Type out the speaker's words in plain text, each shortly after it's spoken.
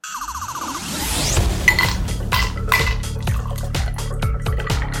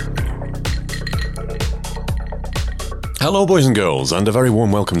Hello, boys and girls, and a very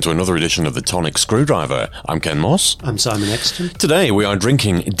warm welcome to another edition of the Tonic Screwdriver. I'm Ken Moss. I'm Simon Exton. Today we are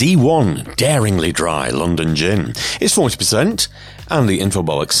drinking D1 Daringly Dry London Gin. It's 40%, and the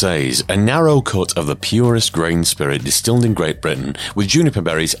Infobolic says, a narrow cut of the purest grain spirit distilled in Great Britain with juniper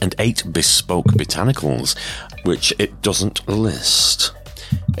berries and 8 bespoke botanicals, which it doesn't list.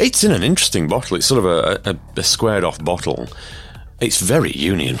 It's in an interesting bottle. It's sort of a squared-off bottle. It's very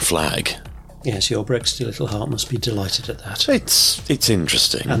Union flag. Yes, your Brexty little heart must be delighted at that. It's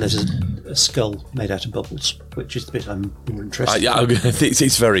interesting. And there's a skull made out of bubbles, which is the bit I'm more interested in.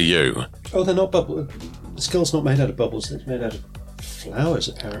 It's very you. Oh, they're not bubbles. The skull's not made out of bubbles, it's made out of flowers,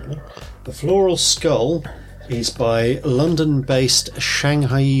 apparently. The floral skull is by London-based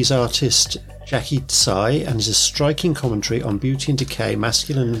Shanghaiese artist Jackie Tsai and is a striking commentary on beauty and decay,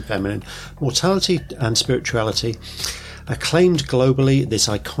 masculine and feminine, mortality and spirituality. Acclaimed globally, this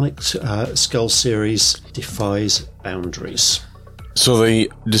iconic skull series defies boundaries. So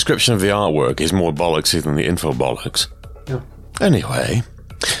the description of the artwork is more bollocksy than the Infobollocks. Yeah. Anyway.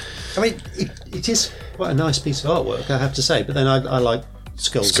 I mean, it is quite a nice piece of artwork, I have to say, but then I like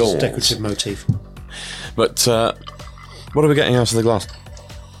skulls as a decorative motif. But what are we getting out of the glass?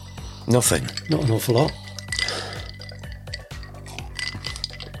 Nothing. Not an awful lot.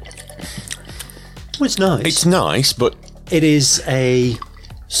 Well, it's nice. It's nice, but it is a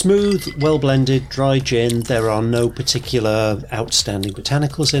smooth, well-blended, dry gin. There are no particular outstanding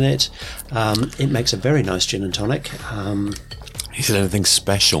botanicals in it. It makes a very nice gin and tonic. Is it anything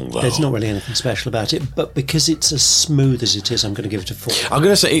special, though? There's not really anything special about it, but because it's as smooth as it is, I'm going to give it a 4. I'm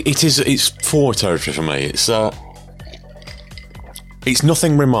going to say it's 4 territory for me. It's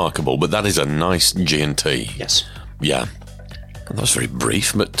nothing remarkable, but that is a nice G&T. Yes. Yeah. That was very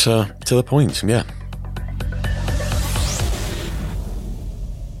brief, but to the point, yeah.